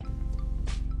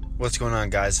What's going on,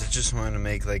 guys? I just wanted to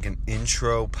make like an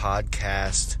intro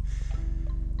podcast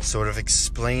sort of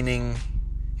explaining,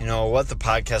 what the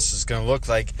podcast is going to look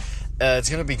like. It's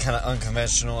going to be kind of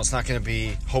unconventional. It's not going to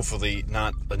be, hopefully,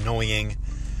 not annoying,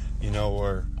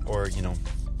 or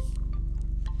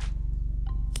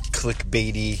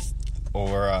clickbaity,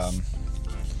 or,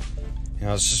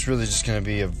 it's just really just going to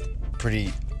be a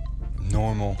pretty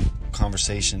normal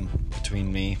conversation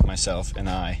between me, myself, and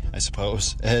I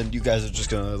suppose. And you guys are just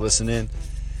going to listen in.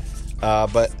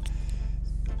 But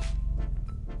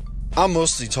I'll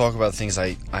mostly talk about things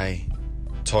I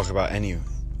talk about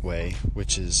anyway,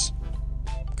 which is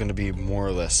going to be more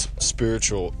or less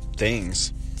spiritual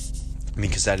things.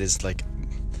 Because that is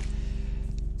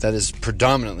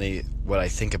predominantly what I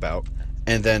think about.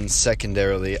 And then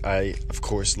secondarily, I of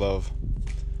course love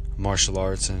martial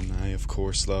arts, and I of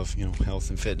course love health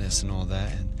and fitness and all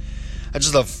that. And I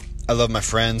love my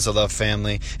friends, I love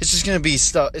family. It's just gonna be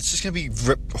stuff. It's just gonna be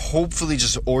hopefully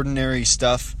just ordinary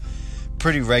stuff,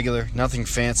 pretty regular, nothing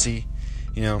fancy,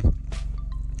 and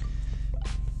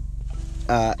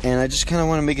I just kind of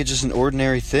want to make it just an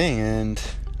ordinary thing, and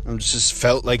I'm just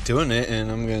felt like doing it,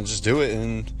 and I'm gonna just do it.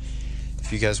 And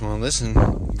if you guys want to listen,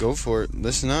 go for it.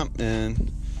 Listen up,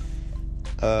 and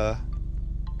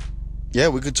yeah,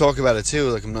 we could talk about it too.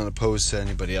 Like, I'm not opposed to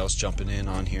anybody else jumping in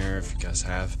on here if you guys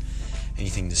have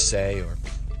anything to say,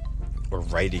 or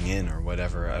writing in or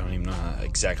whatever. I don't even know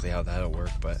exactly how that'll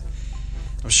work, but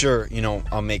I'm sure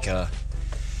I'll make a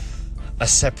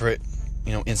separate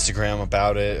Instagram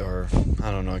about it, or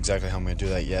I don't know exactly how I'm gonna do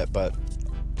that yet. But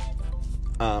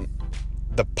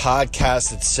the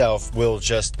podcast itself will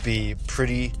just be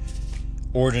pretty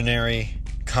ordinary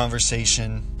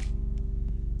conversation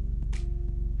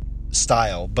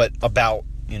style, but about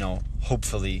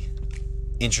hopefully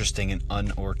interesting and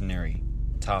unordinary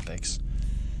topics.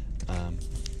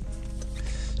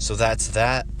 So that's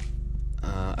that.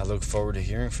 I look forward to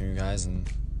hearing from you guys, and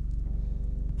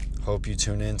hope you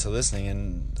tune in to listening.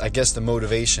 And I guess the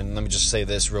motivation, let me just say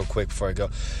this real quick before I go.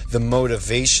 The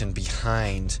motivation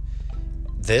behind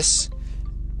this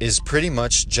is pretty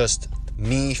much just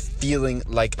me feeling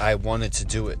like I wanted to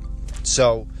do it.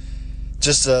 So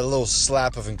just a little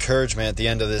slap of encouragement at the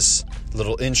end of this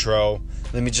little intro.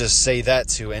 Let me just say that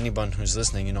to anyone who's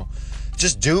listening,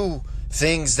 just do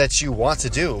things that you want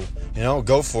to do,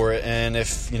 go for it. And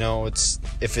if it's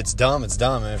dumb, it's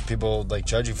dumb. And if people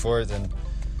judge you for it, then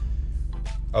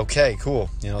okay,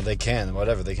 cool. They can,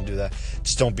 whatever, they can do that.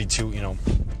 Just don't be too,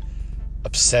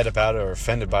 upset about it or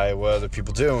offended by what other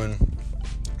people do, and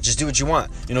just do what you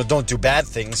want. Don't do bad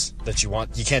things that you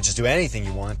want. You can't just do anything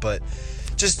you want, but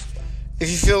just, if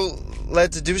you feel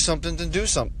led to do something, then do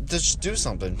something. Just do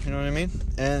something, you know what I mean?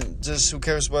 And just, who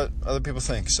cares what other people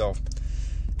think? So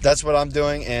that's what I'm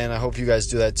doing, and I hope you guys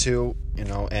do that too,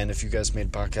 and if you guys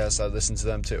made podcasts, I listen to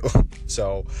them too.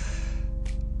 So,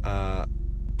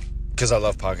 because I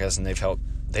love podcasts, and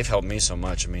they've helped me so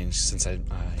much. I mean, since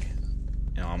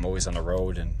I'm always on the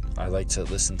road, and I like to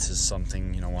listen to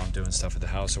something, while I'm doing stuff at the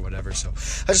house or whatever. So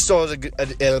I just thought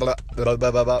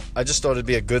it'd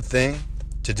be a good thing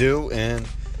to do, and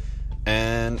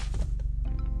I'm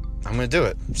gonna do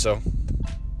it. So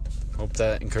hope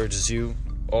that encourages you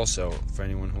also. For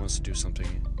anyone who wants to do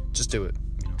something, just do it,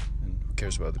 and who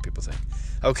cares what other people think.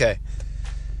 Okay,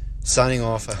 signing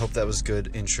off. I hope that was a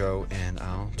good intro, and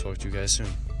I'll talk to you guys soon.